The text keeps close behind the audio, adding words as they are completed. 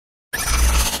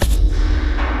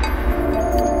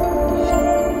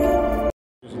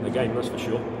us for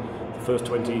sure. The first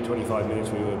 20-25 minutes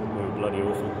we were bloody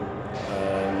awful.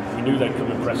 We knew they'd come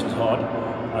and press us hard,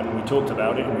 and we talked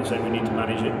about it and we said we need to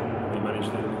manage it. We managed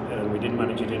it, and we didn't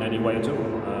manage it in any way at all.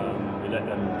 We let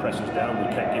them press us down, we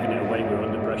kept giving it away, we were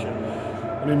under pressure.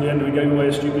 And in the end we gave away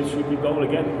a stupid goal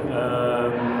again.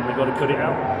 We got to cut it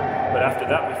out. But after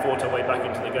that we fought our way back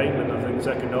into the game, and I think the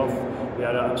second half we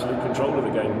had absolute control of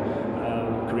the game.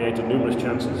 Created numerous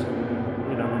chances.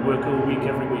 You know, we work all week,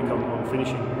 every week on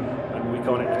finishing, and we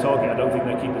can't hit the target. I don't think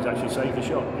their keepers actually saved the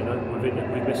shot. You know,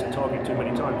 we've missed the target too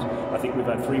many times. I think we've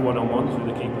had 3 one-on-ones with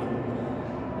the keeper.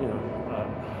 You know,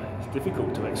 it's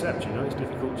difficult to accept. You know, it's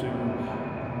difficult to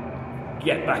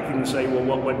get back and say, well,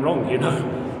 what went wrong? You know,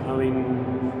 I mean,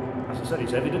 as I said,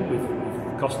 it's evident we've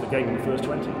cost the game in the first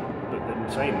 20. But then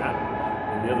saying that,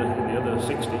 in the other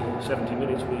 60, 70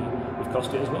 minutes, we've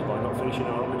cost it as well by not finishing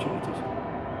our opportunities.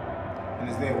 And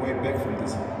is there a way back from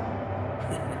this? I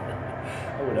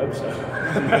would hope so.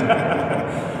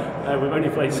 We've only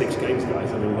played 6 games,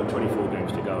 guys. I mean, we've got 24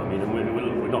 games to go. I mean, and we're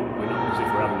not as if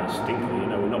we're having a stinker. You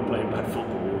know, we're not playing bad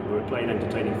football. We're playing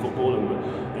entertaining football, and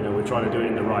we're trying to do it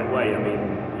in the right way. I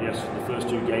mean, yes, the first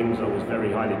 2 games I was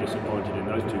very highly disappointed in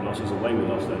those 2 losses. Away we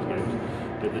lost those games,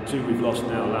 but the 2 we've lost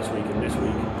now, last week and this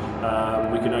week,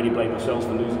 we can only blame ourselves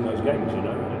for losing those games. You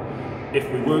know. If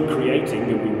we weren't creating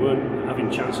and we weren't having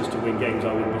chances to win games,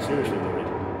 I would be seriously worried.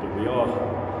 But we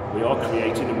are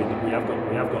creating, and we have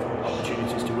got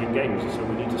opportunities to win games. So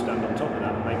we need to stand on top of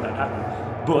that and make that happen.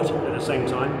 But at the same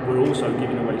time, we're also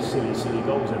giving away silly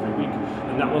goals every week,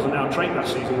 and that wasn't our trait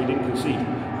last season. We didn't concede.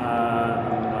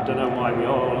 I don't know why we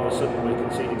are all of a sudden we're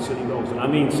conceding silly goals, and I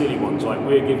mean silly ones, like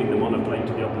we're giving them on a play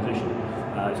to the opposition.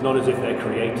 It's not as if they're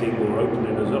creating or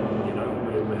opening us up. You know,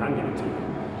 we're handing it to them.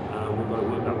 We've got to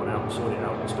work that one out and sort it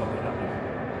out and stop it happening.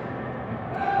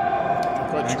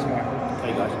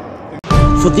 Hey guys.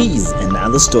 For these and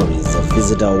other stories,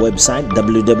 visit our website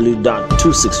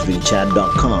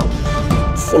www.263chat.com.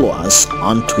 Follow us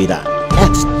on Twitter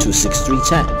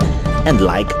 @263chat and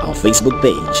like our Facebook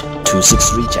page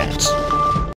 263chat.